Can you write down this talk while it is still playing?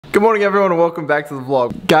Good morning everyone and welcome back to the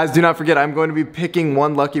vlog. Guys, do not forget I'm going to be picking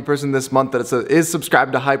one lucky person this month that is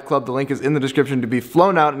subscribed to Hype Club. The link is in the description to be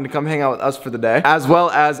flown out and to come hang out with us for the day. As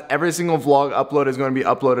well as every single vlog upload is going to be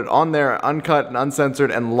uploaded on there, uncut and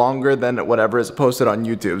uncensored and longer than whatever is posted on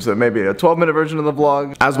YouTube. So maybe a 12-minute version of the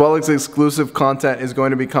vlog, as well as exclusive content is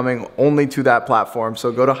going to be coming only to that platform.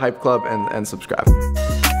 So go to Hype Club and subscribe.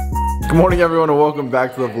 Good morning everyone and welcome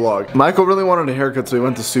back to the vlog. Michael really wanted a haircut so he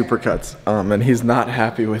went to Supercuts and he's not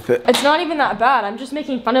happy with it. It's not even that bad. I'm just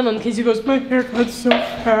making fun of him because he goes, my haircut's so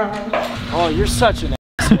bad. Oh, you're such an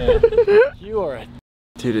asshole. You are a...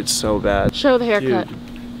 Dude, it's so bad. Show the haircut.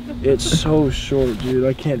 Dude, it's so short, dude.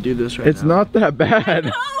 I can't do this right now. It's not that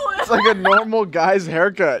bad. It's like a normal guy's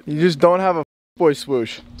haircut. You just don't have a boy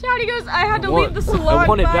swoosh. Daddy goes, I had to leave the salon. I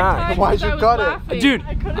want it back. Why'd you cut it? Dude.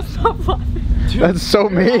 I couldn't stop laughing. Dude. That's so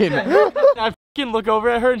mean. I fucking look over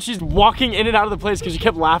at her and she's walking in and out of the place because she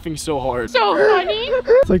kept laughing so hard. So funny.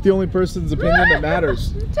 It's like the only person's opinion that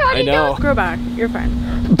matters. Daddy I know. goes, grow back. You're fine.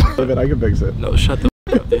 I can fix it. No, shut the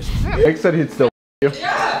f up, dude. Nick said he'd still you.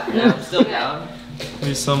 Yeah, I'm still down.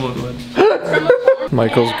 Maybe someone would.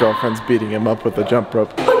 Michael's girlfriend's beating him up with a jump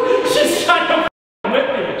rope. She's trying to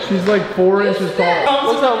with me. She's like 4 inches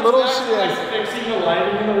tall. Look how little she is. Fixing the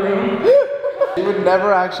lighting in the room. She would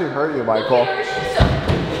never actually hurt you, Michael.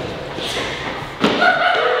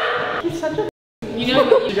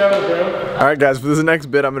 Alright guys, for this next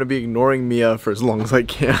bit I'm going to be ignoring Mia for as long as I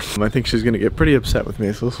can. I think she's going to get pretty upset with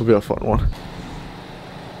me, so this will be a fun one.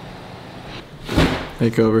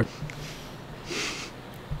 Take over.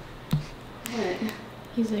 What?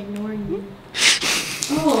 He's ignoring me.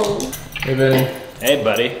 Oh. Hey Benny. Hey,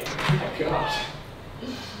 buddy. Oh my gosh.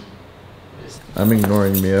 I'm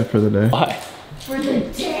ignoring Mia for the day. Why? For the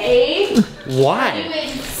day? Why? You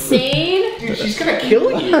insane? Dude, she's gonna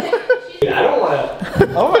kill you. I don't wanna.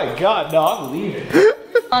 Oh my god, no, I'm leaving.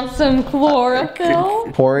 On some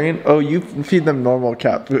chlorophyll? Pouring? Oh, you feed them normal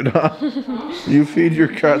cat food, huh? You feed your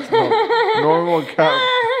cats normal cat.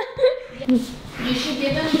 You should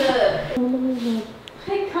give them the...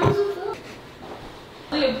 It comes with them.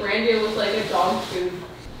 Like a brandy was like a dog food.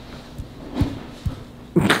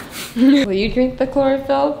 Will you drink the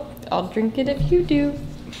chlorophyll? I'll drink it if you do.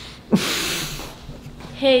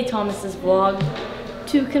 Hey, Thomas's vlog.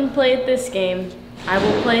 Two can play at this game. I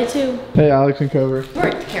will play too. Hey, Alex and Cover.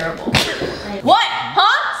 You're terrible. What?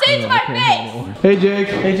 Huh? Say it to my face! Hey, Jake.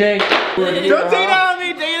 Hey, Jake. Don't take it out on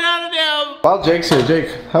me. Take it out on him. While Jake's here, Jake,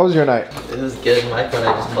 how was your night? It was good. Michael and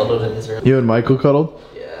I just cuddled in his room. You and Michael cuddled?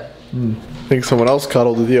 Yeah. I think someone else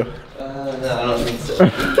cuddled with you. No, I don't think so.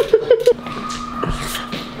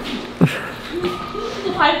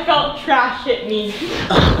 I felt trash hit me.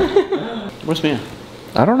 Where's Mia?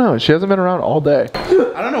 I don't know. She hasn't been around all day.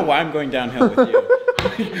 I don't know why I'm going downhill with you.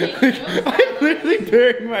 I'm literally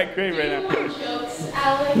burying my grave right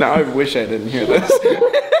now. Now I wish I didn't hear this.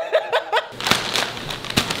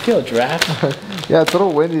 Feel a draft? Yeah, it's a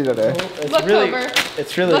little windy today. It's Look really, over.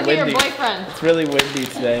 it's really Look windy. at your boyfriend. It's really windy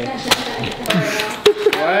today.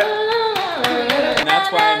 What? And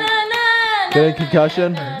that's why I'm Getting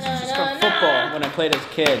concussion? just from football when I played as a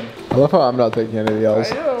kid. I love how I'm not taking any of the L's.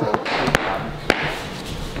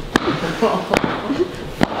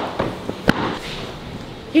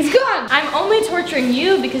 He's gone. I'm only torturing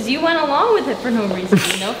you because you went along with it for no reason.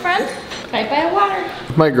 You know, friend? Right by the water.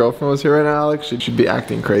 If my girlfriend was here right now, Alex, she'd be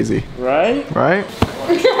acting crazy. Right? Right?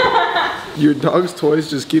 Your dog's toys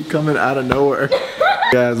just keep coming out of nowhere.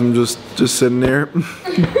 Guys, I'm just sitting here.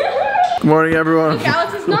 Good morning, everyone. Look,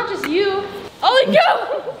 Alex, it's not just you. Ollie, go!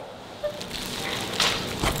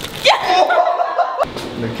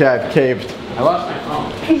 The cat caved. I lost my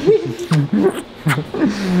phone.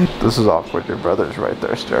 This is awkward. Your brother's right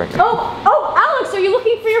there staring at me. Oh, Alex, are you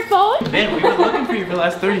looking for your phone? Man, we've been looking for you for the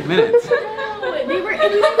last 30 minutes. No, they were in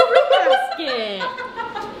the fruit basket.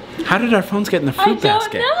 How did our phones get in the fruit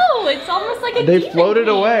basket? I don't know. It's almost like a They demon floated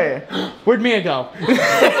thing. away. Where'd Mia go?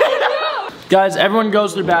 Guys, everyone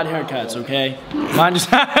goes through bad haircuts, okay? Mine just...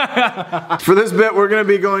 For this bit, we're gonna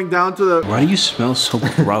be going down to the... Why do you smell so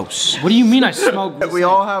gross? What do you mean I smell gross? We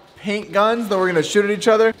all have paint guns that we're gonna shoot at each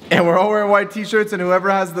other, and we're all wearing white t-shirts, and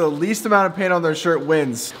whoever has the least amount of paint on their shirt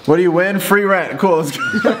wins. What do you win? Free rent. Cool, let's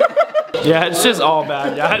go. Yeah, it's just all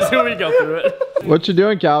bad, guys. We go through it. What you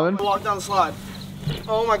doing, Calvin? Walk down the slide.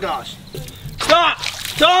 Oh my gosh. Stop!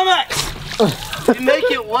 Thomas! You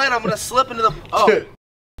make it wet, I'm gonna slip into the... Oh.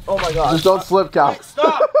 Oh my gosh. Just don't slip, Calvin.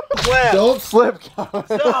 Stop! Wet. Don't slip, Calvin.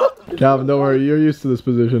 Stop! Calvin, don't worry. You're used to this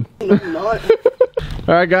position. No, I'm not.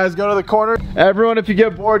 All right, guys, go to the corner. Everyone, if you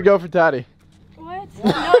get bored, go for Taddy. What?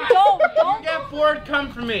 No, don't. Get bored,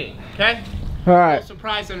 come for me, okay? All right.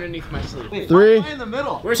 Surprise underneath my sleeve. Wait, 3, in the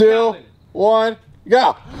middle. Where's 2, Calvin? 1,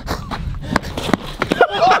 go.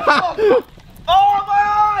 Oh, my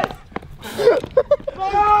eyes!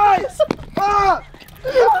 My eyes! Ah!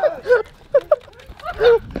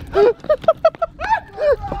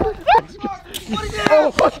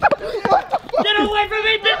 Get away from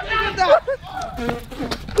me, bitch!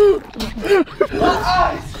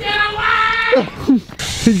 Get away!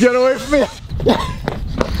 Get away from me.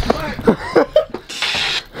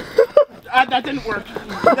 That didn't work.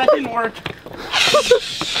 That didn't work.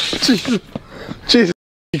 Jesus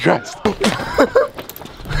Christ.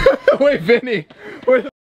 Wait, Vinny, where the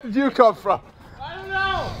did you come from? I don't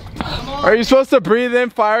know. Are you supposed to breathe in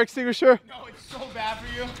fire extinguisher? No, it's so bad for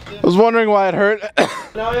you. I was wondering why it hurt.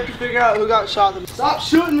 Now we have to figure out who got shot. Stop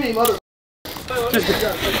shooting me, mother.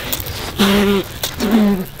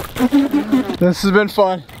 This has been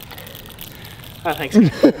fun. Oh, thanks.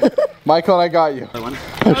 Michael and I got you.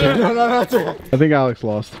 Okay, no, it's okay. I think Alex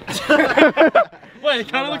lost. Wait, it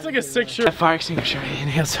kind of looks like a sick shirt. That fire extinguisher, I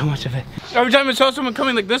inhaled so much of it. Every time I saw someone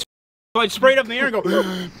coming like this, I'd spray it up in the air and go.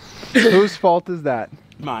 Whose fault is that?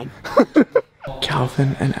 Mine.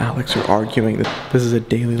 Calvin and Alex are arguing. This is a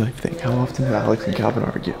daily life thing. How often do Alex and Calvin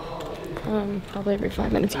argue? Probably every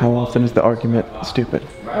 5 minutes. How often is the argument stupid?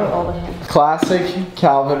 Oh, all the time. Classic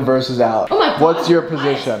Calvin versus Alex. Oh my God. What's your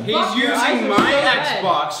position? He's using my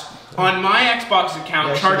Xbox on my Xbox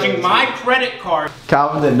account, charging my credit card.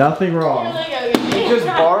 Calvin did nothing wrong. He just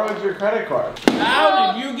borrowed your credit card.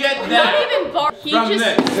 How did you get Not that? even borrow. He From just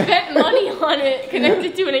this. spent money on it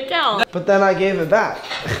connected to an account. But then I gave it back.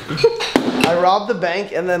 I robbed the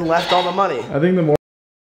bank and then left all the money. I think the more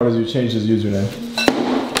is you changed his username.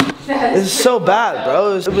 It's so bad,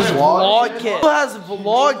 bro. It was Vlog Kid. Who has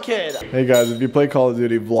Vlog Kid? Hey guys, if you play Call of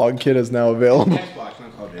Duty, Vlog Kid is now available. Xbox,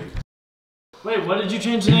 not Call of Duty. Wait, what did you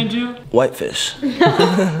change the name to? Whitefish. You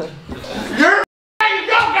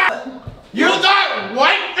got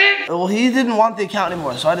Whitefish? Well, he didn't want the account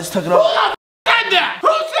anymore, so I just took it over. Who said that? Who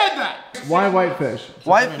said that? Why Whitefish?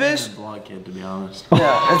 Whitefish? Vlog Kid, to be honest.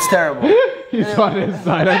 Yeah, it's terrible. He's on his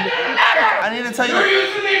side. I need to tell you. Your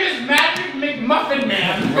username is Magic McMuffin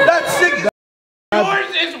Man. That's sick.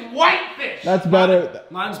 Yours is Whitefish. That's better.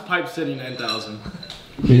 Mine's Pipe City 9000.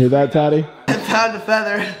 You hear that, Taddy? I found a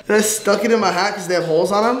feather. And I stuck it in my hat because they have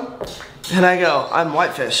holes on them. And I go, I'm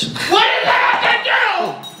Whitefish. What does that have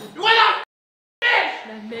to do with a fish?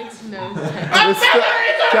 That makes no sense. A feather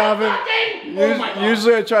is a Calvin, fucking... Oh my God.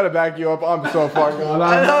 Usually I try to back you up. I'm so far gone.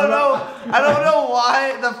 I don't know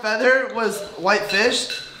why the feather was Whitefish,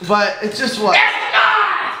 but it just was. It's not!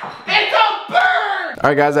 It's a bird!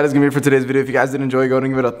 Alright guys, that is going to be it for today's video. If you guys did enjoy, go ahead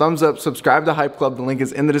and give it a thumbs up. Subscribe to Hype Club. The link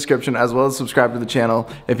is in the description, as well as subscribe to the channel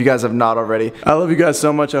if you guys have not already. I love you guys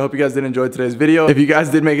so much. I hope you guys did enjoy today's video. If you guys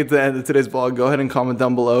did make it to the end of today's vlog, go ahead and comment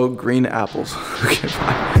down below green apples. Okay,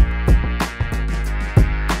 bye.